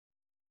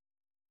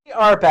We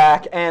are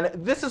back, and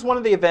this is one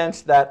of the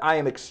events that I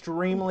am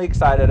extremely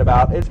excited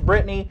about. It's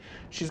Brittany.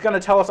 She's going to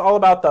tell us all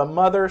about the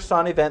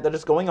mother-son event that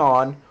is going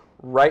on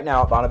right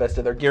now at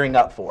Bonavista. They're gearing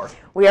up for.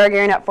 We are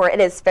gearing up for it.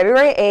 It is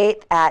February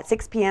 8th at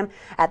 6 p.m.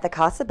 at the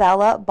Casa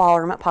Bella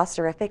Ballroom at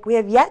Posterific. We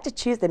have yet to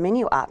choose the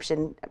menu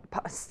option.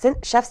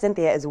 Chef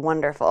Cynthia is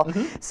wonderful.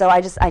 So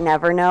I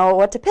never know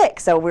what to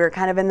pick. So we're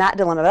kind of in that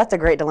dilemma. That's a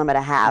great dilemma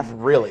to have.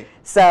 Really?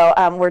 So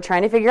we're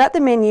trying to figure out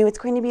the menu. It's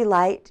going to be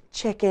light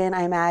chicken,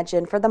 I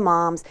imagine, for the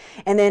moms,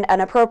 and then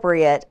an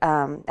appropriate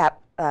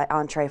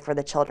entree for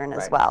the children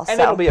as well. And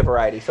it'll be a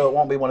variety, so it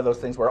won't be one of those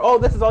things where, oh,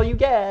 this is all you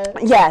get.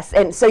 Yes,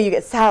 and so you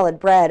get salad,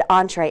 bread,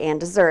 entree, and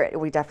dessert.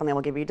 We definitely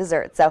will give you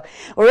dessert. So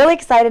we're really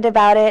excited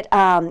about it.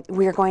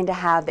 We're going to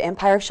have the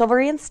Empire of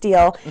Chivalry and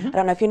Steel. I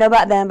don't know if you know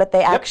about them, but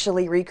they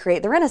actually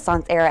recreate the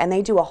Renaissance era, and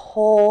they do a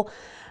whole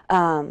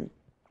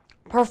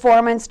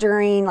performance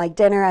during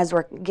dinner. As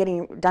we're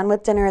getting done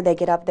with dinner, they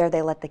get up there,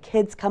 they let the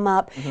kids come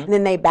up, and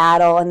then they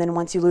battle, and then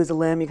once you lose a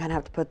limb, you kind of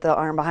have to put the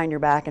arm behind your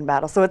back and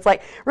battle. So it's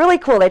really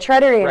cool. They try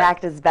to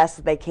reenact as best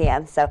as they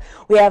can. So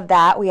we have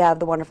that. We have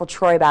the wonderful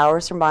Troy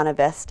Bowers from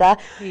Bonavista.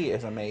 He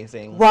is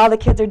amazing. While the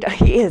kids are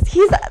he's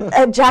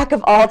a jack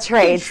of all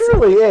trades. He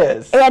truly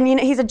is. And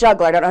he's a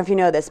juggler. I don't know if you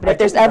know this, but if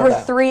there's ever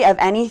three of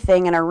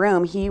anything in a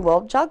room, he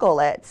will juggle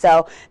it.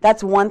 So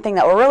that's one thing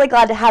that we're really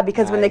glad to have,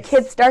 because when the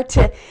kids start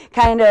to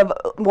kind of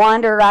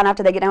wander around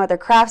after they get done with their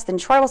crafts, then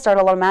Troy will start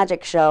a little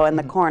magic show in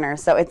the corner.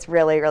 So it's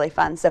really, really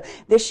fun. So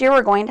this year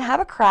we're going to have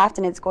a craft,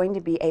 and it's going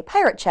to be a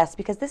pirate chest,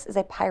 because this is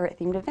a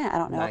pirate-themed event. I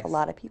don't know if a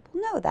lot of people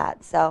know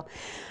that. So,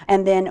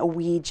 and then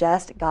we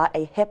just got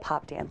a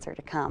hip-hop dancer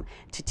to come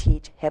to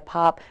teach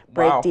hip-hop,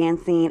 break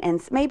dancing,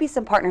 and maybe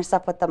some partner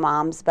stuff with the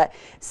moms. But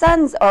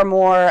sons are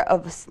more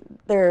of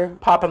their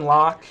pop and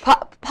lock.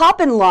 Pop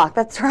and lock,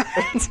 that's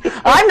right.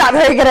 I'm not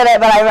very good at it,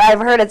 but I've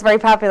heard it's very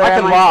popular. I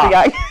can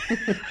lock.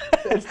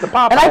 It's the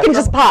pop. And I can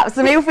just pop.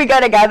 So maybe if we go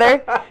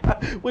together,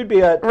 we'd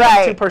be a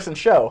two-person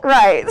show.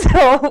 Right.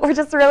 So we're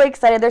just really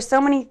excited. There's so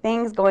many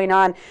things going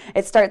on.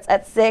 It starts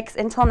at 6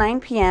 until 9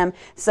 p.m.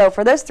 So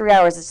for those 3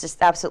 hours, it's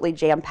just absolutely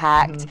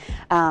jam-packed.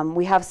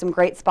 We have some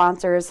great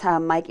sponsors.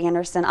 Mike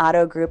Anderson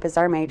Auto Group is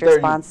our major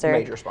sponsor.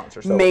 Major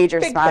sponsor. So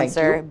major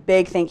sponsor.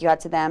 Big thank you out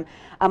to them.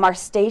 Our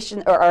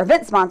station or our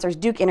event sponsors,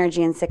 Duke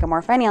Energy and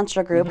Sycamore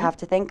Financial Group, have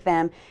to thank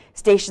them.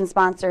 Station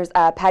sponsors,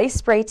 Patty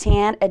Spray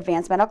Tan,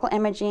 Advanced Medical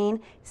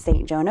Imaging,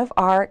 St. Joan of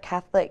Arc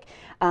Catholic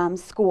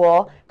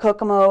School,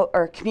 Kokomo,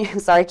 or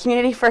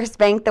Community First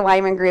Bank, the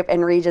Wyman Group,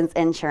 and Regions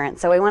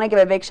Insurance. So we want to give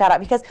a big shout out,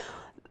 because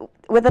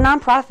with a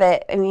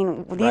nonprofit, I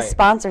mean, these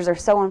sponsors are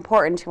so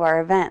important to our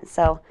event.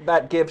 So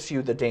that gives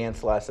you the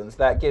dance lessons,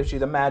 that gives you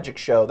the magic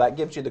show, that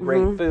gives you the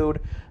great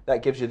food,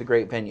 that gives you the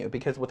great venue.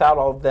 Because without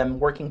all of them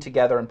working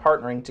together and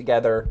partnering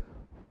together,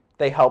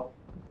 they help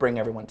bring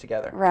everyone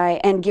together.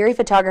 Right, and Geary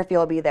Photography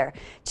will be there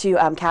to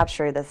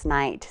capture this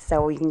night.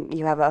 So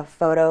you have a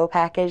photo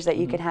package that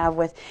you can have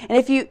with, and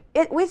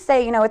if we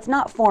say it's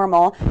not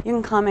formal, you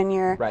can come in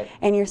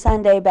your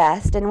Sunday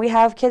best, and we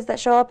have kids that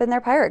show up in their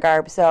pirate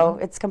garb. So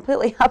it's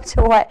completely up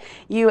to what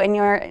you and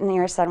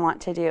your son want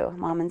to do,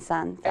 mom and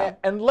son. So.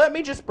 And let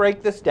me just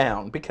break this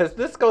down, because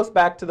this goes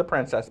back to the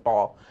Princess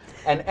Ball,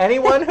 and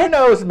anyone who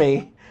knows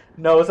me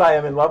knows I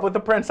am in love with the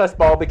Princess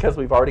Ball, because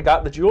we've already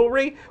got the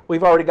jewelry,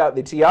 we've already got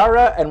the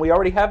tiara, and we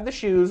already have the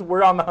shoes.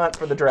 We're on the hunt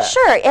for the dress.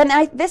 Sure,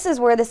 and this is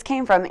where this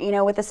came from.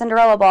 With the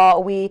Cinderella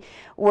Ball, we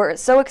were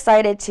so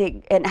excited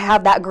to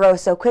have that grow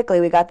so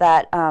quickly. We got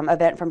that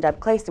event from Deb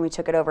Clayson. We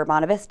took it over,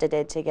 Bonavista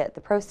did, to get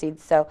the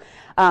proceeds. So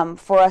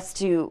for us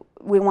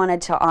we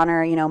wanted to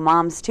honor,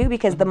 moms too,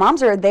 because the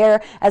moms are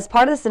there as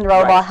part of the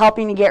Cinderella Ball,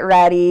 helping to get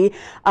ready,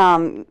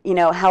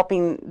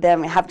 helping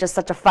them have just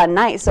such a fun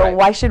night. So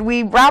why should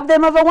we rob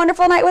them of a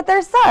wonderful night with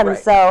their son?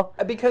 So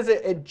because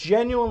it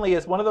genuinely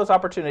is one of those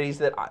opportunities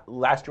that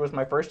last year was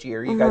my first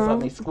year. You guys let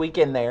me squeak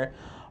in there,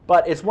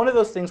 but it's one of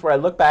those things where I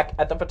look back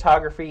at the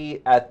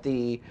photography, at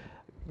the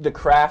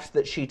crafts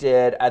that she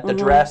did, at the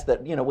dress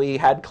that we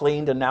had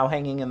cleaned and now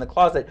hanging in the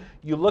closet.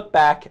 You look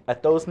back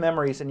at those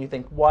memories and you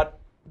think, what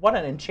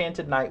an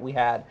enchanted night we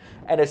had.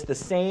 And it's the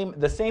same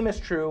is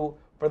true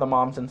for the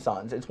moms and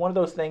sons. It's one of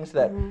those things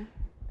that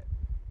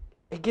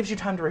it gives you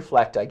time to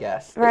reflect, I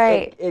guess.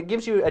 Right. It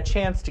gives you a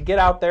chance to get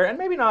out there and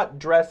maybe not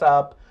dress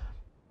up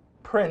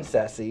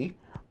princessy.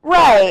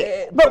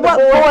 Right. But what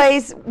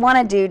boys want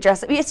to do,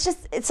 dress up, it's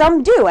just,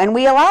 some do, and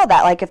we allow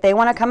that. Like, if they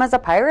want to come as a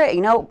pirate,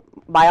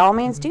 by all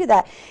means do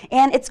that.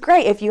 And it's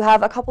great if you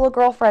have a couple of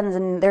girlfriends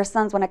and their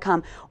sons want to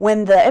come.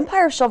 When the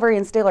Empire of Chivalry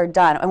and Steel are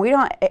done, and we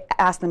don't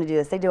ask them to do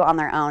this, they do it on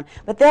their own,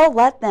 but they'll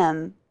let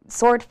them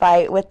sword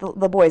fight with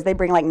the boys. They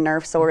bring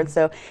Nerf swords,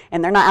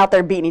 and they're not out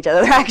there beating each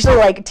other. They're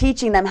actually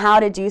teaching them how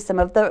to do some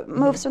of the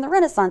moves from the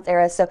Renaissance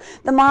era. So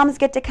the moms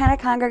get to kind of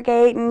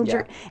congregate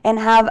and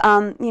have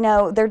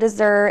their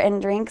dessert and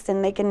drinks,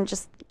 and they can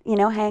just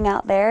hang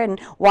out there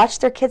and watch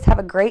their kids have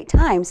a great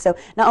time. So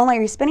not only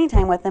are you spending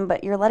time with them,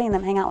 but you're letting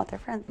them hang out with their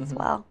friends as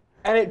well.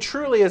 And it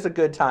truly is a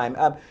good time.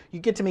 You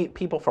get to meet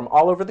people from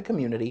all over the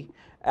community.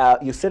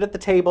 You sit at the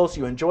tables,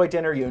 you enjoy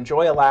dinner, you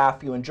enjoy a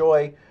laugh, you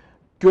enjoy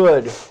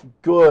good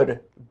food.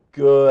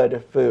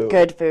 Good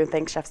food.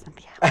 Thanks, Chef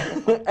Cynthia.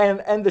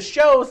 and the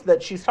shows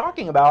that she's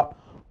talking about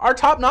are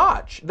top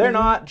notch. They're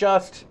not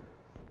just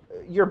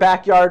your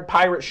backyard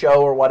pirate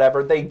show or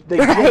whatever. They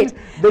right.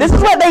 This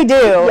is what they do.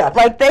 Yeah.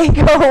 Like they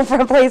go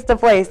from place to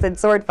place and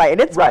sword fight.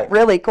 And it's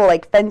really cool,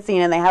 like fencing,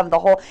 and they have the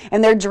whole,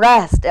 and they're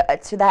dressed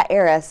to that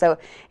era. So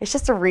it's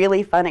just a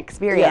really fun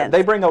experience. Yeah,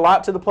 they bring a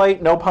lot to the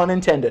plate, no pun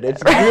intended.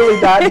 It's really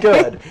that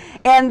good.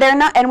 And they're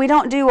not, and we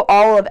don't do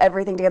all of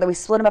everything together. We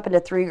split them up into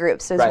 3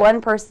 groups. So one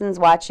person's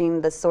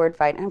watching the sword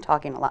fight. I'm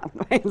talking a lot.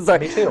 Me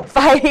too.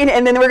 Fighting,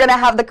 and then we're gonna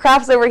have the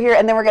crafts over here,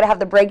 and then we're gonna have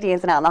the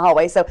breakdancing out in the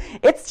hallway. So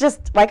it's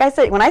just like I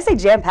said, when I say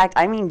jam-packed,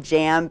 I mean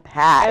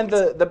jam-packed. And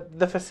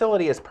the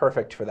facility is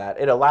perfect for that.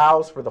 It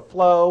allows for the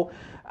flow.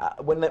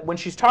 When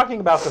she's talking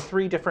about the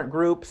 3 different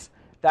groups,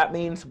 that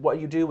means what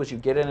you do is you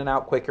get in and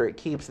out quicker. It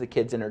keeps the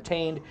kids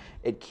entertained.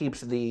 It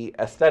keeps the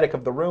aesthetic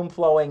of the room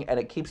flowing, and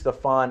it keeps the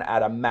fun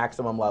at a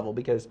maximum level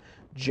because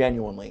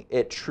genuinely,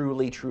 it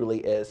truly, truly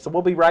is. So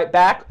we'll be right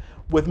back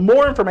with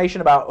more information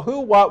about who,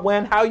 what,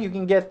 when, how you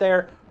can get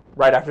there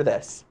right after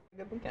this.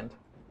 Good weekend.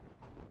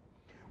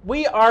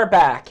 We are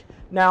back.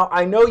 Now,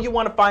 I know you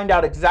want to find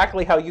out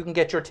exactly how you can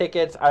get your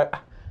tickets.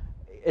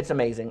 It's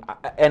amazing.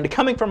 And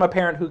coming from a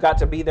parent who got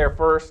to be there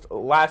first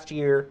last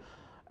year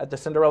at the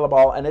Cinderella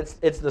Ball, and it's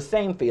the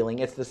same feeling.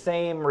 It's the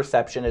same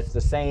reception. It's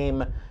the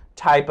same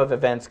type of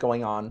events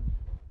going on.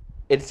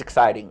 It's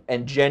exciting.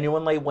 And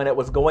genuinely, when it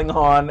was going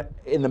on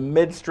in the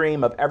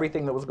midstream of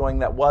everything that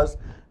was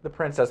the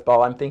Princess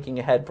Ball, I'm thinking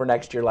ahead for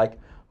next year like,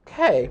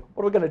 okay,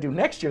 what are we going to do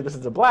next year? This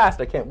is a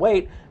blast. I can't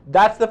wait.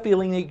 That's the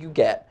feeling that you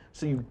get.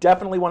 So you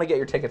definitely want to get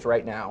your tickets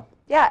right now.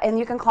 Yeah, and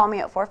you can call me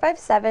at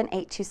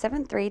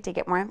 457-8273 to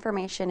get more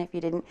information if you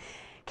didn't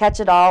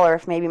catch it all, or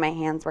if maybe my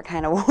hands were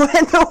kind of in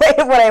the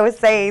way of what I was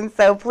saying.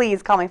 So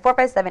please call me,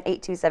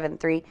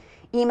 457-8273.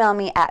 Email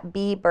me at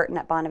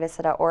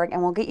bburton@bonavista.org,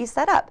 and we'll get you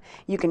set up.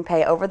 You can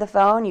pay over the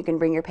phone. You can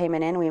bring your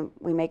payment in.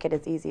 We make it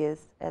as easy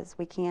as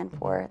we can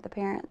for the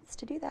parents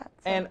to do that.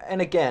 So.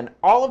 And again,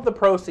 all of the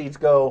proceeds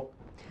go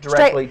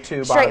directly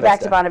to Bonavista. Straight back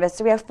to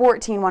Bonavista. We have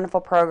 14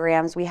 wonderful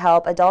programs. We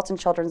help adults and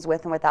children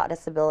with and without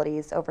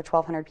disabilities, over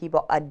 1,200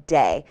 people a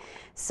day.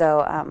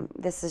 So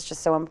this is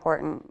just so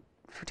important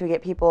to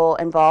get people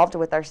involved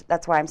with our.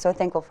 That's why I'm so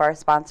thankful for our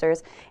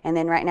sponsors. And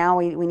then right now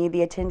we need the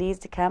attendees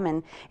to come,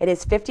 and it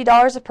is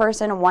 $50 a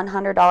person,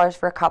 $100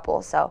 for a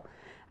couple. So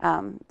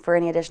for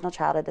any additional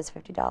child, it is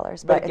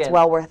 $50, but again, it's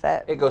well worth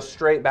it. It goes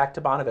straight back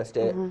to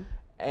Bonavista.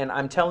 And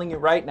I'm telling you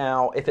right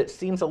now, if it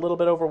seems a little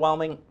bit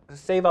overwhelming,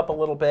 save up a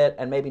little bit,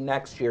 and maybe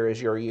next year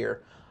is your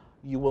year.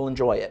 You will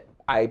enjoy it.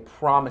 I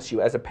promise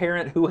you. As a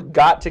parent who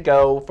got to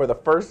go for the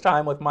first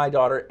time with my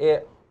daughter,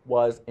 it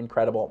was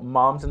incredible.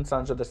 Moms and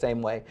sons are the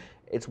same way.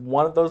 It's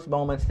one of those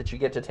moments that you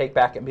get to take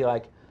back and be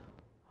like,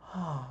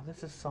 oh,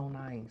 this is so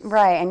nice.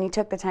 Right, and you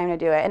took the time to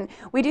do it. And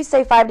we do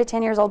say 5 to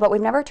 10 years old, but we've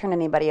never turned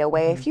anybody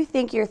away. If you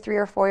think your 3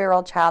 or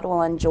 4-year-old child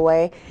will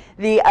enjoy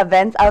the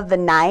events of the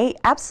night,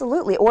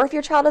 absolutely. Or if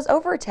your child is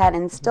over 10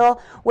 and still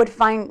would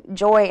find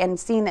joy in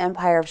seeing the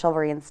Empire of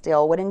Chivalry and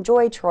Steel, would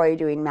enjoy Troy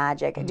doing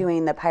magic,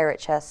 doing the pirate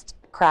chest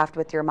craft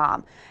with your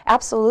mom.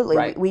 Absolutely.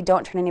 Right. We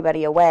don't turn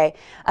anybody away.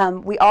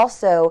 We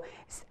also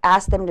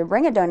ask them to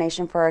bring a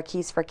donation for our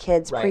Keys for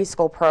Kids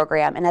preschool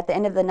program. And at the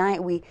end of the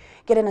night, we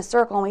get in a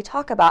circle and we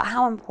talk about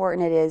how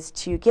important it is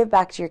to give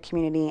back to your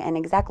community and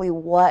exactly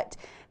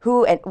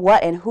who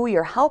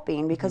you're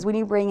helping. Because when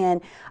you bring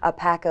in a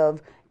pack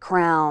of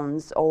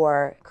crayons,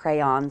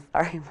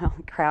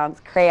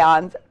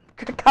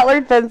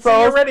 colored pencils.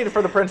 So you're ready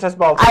for the Princess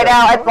Ball too. I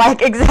know, it's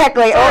like,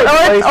 exactly. Or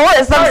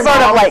it's some sort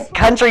of like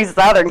country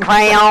southern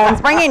crayons.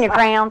 Bring in your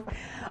crayons.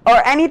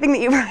 Or anything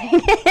that you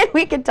bring in.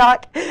 We could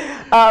talk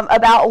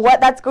about what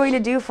that's going to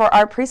do for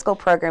our preschool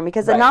program.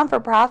 Because a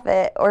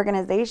non-for-profit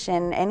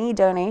organization, any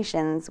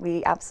donations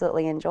we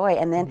absolutely enjoy.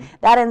 And then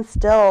that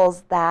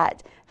instills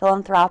that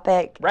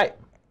philanthropic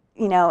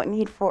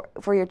need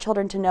for your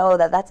children to know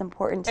that that's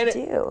important to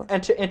do.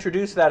 And to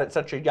introduce that at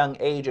such a young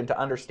age and to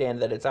understand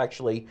that it's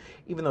actually,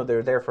 even though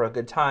they're there for a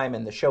good time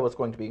and the show is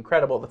going to be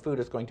incredible, the food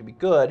is going to be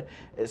good,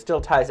 it still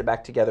ties it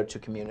back together to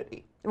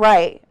community.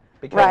 Right.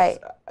 Because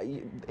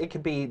it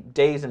could be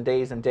days and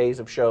days and days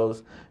of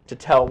shows to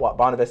tell what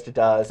Bonavista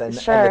does and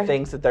the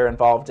things that they're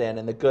involved in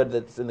and the good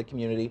that's in the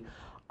community.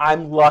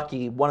 I'm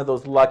lucky, one of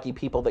those lucky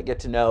people that get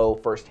to know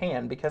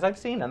firsthand because I've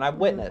seen and I've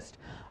witnessed.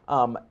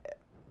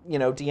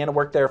 Deanna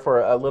worked there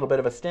for a little bit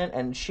of a stint,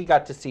 and she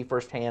got to see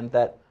firsthand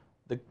that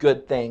the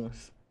good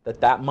things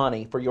that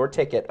money for your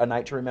ticket, A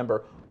Night to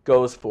Remember,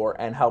 goes for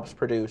and helps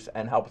produce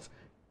and helps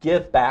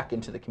give back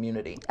into the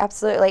community.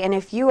 Absolutely. And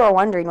if you are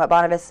wondering what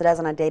Bonavista does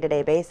on a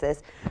day-to-day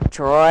basis,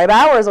 Troy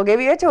Bowers will give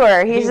you a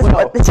tour. He's just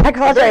the Jack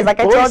of all trades, like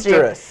I told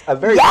you. A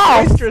very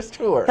boisterous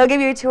tour. He'll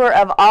give you a tour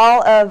of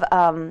all of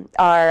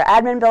our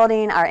admin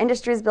building, our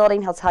industries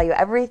building. He'll tell you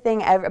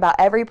everything about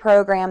every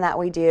program that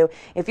we do.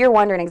 If you're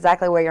wondering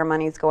exactly where your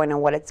money's going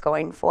and what it's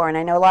going for, and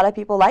I know a lot of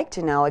people like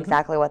to know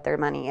exactly what their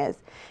money is.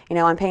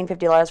 I'm paying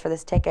 $50 for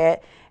this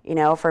ticket,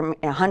 for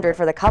 $100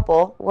 for the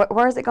couple,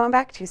 where is it going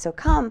back to? So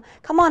come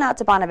on out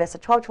to Bonavista,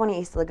 1220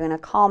 East Laguna.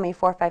 Call me,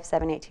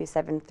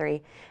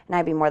 457-8273, and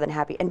I'd be more than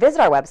happy. And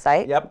visit our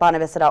website,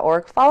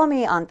 bonavista.org. Follow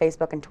me on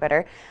Facebook and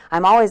Twitter.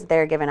 I'm always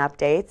there giving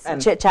updates,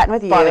 and chit-chatting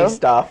with you. Funny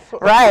stuff.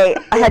 Right.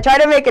 I try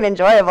to make it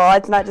enjoyable.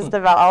 It's not just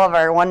about all of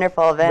our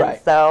wonderful events.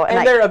 Right. So,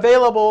 and they're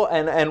available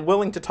and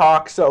willing to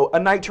talk. So a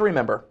night to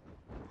remember.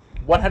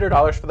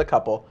 $100 for the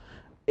couple.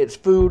 It's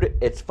food,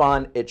 it's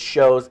fun, it's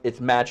shows,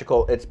 it's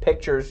magical, it's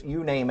pictures,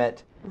 you name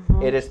it.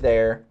 It is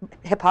there.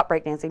 Hip-hop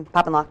breakdancing,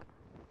 pop and lock.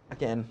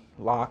 Again,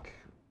 lock,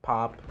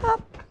 pop.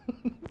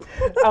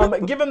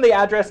 Give them the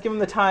address, give them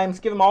the times,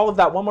 give them all of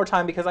that one more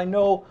time, because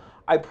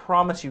I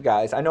promise you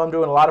guys, I know I'm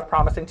doing a lot of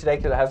promising today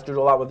because it has to do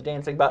a lot with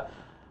dancing, but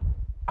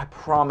I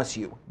promise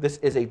you, this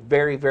is a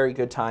very, very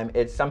good time.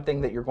 It's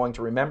something that you're going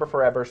to remember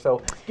forever.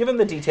 So give them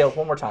the details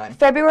one more time.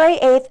 February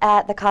 8th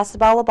at the Casa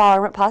Bella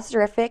Ballroom at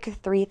Posterific,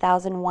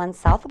 3001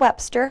 South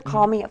Webster.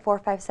 Call me at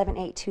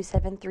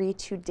 457-8273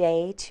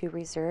 today to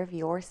reserve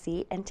your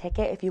seat and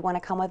ticket. If you want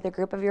to come with a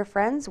group of your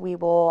friends, we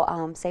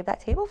will save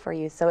that table for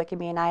you. So it can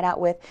be a night out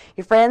with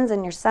your friends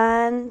and your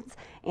sons,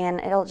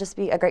 and it'll just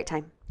be a great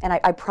time. And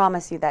I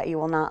promise you that you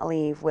will not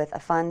leave with a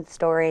fun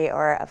story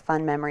or a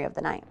fun memory of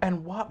the night.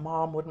 And what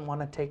mom wouldn't want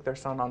to take their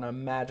son on a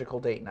magical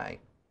date night?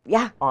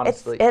 Yeah,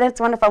 honestly. It's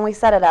wonderful. And we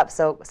set it up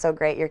so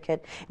great. Your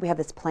kid, we have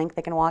this plank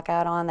they can walk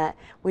out on that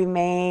we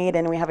made,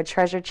 and we have a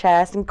treasure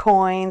chest and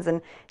coins, and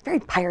it's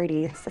very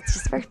piratey. It's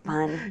just very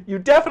fun. You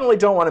definitely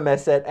don't want to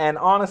miss it. And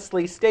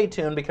honestly, stay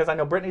tuned, because I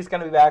know Brittany's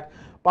going to be back.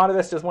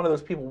 Bonavista is one of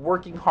those people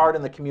working hard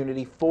in the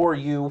community for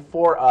you,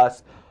 for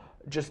us,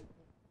 just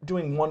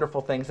doing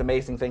wonderful things,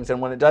 amazing things. And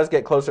when it does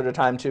get closer to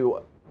time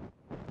to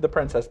the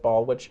Princess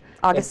Ball, which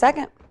August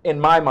 2nd. In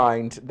my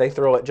mind, they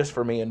throw it just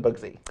for me and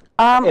Bugsy.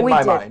 In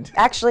my mind.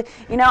 Actually,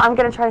 I'm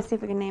going to try to see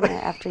if we can name it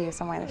after you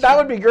somewhere this That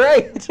would be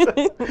great.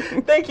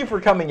 Thank you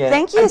for coming in.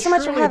 Thank you so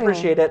much for having me. I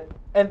appreciate it.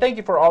 And thank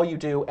you for all you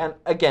do. And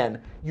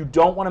again, you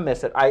don't want to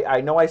miss it. I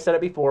know I said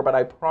it before, but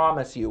I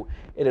promise you,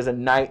 it is a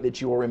night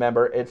that you will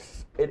remember. It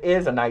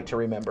is a night to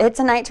remember. It's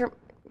a night to...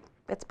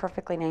 It's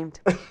perfectly named.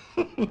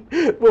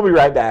 We'll be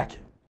right back.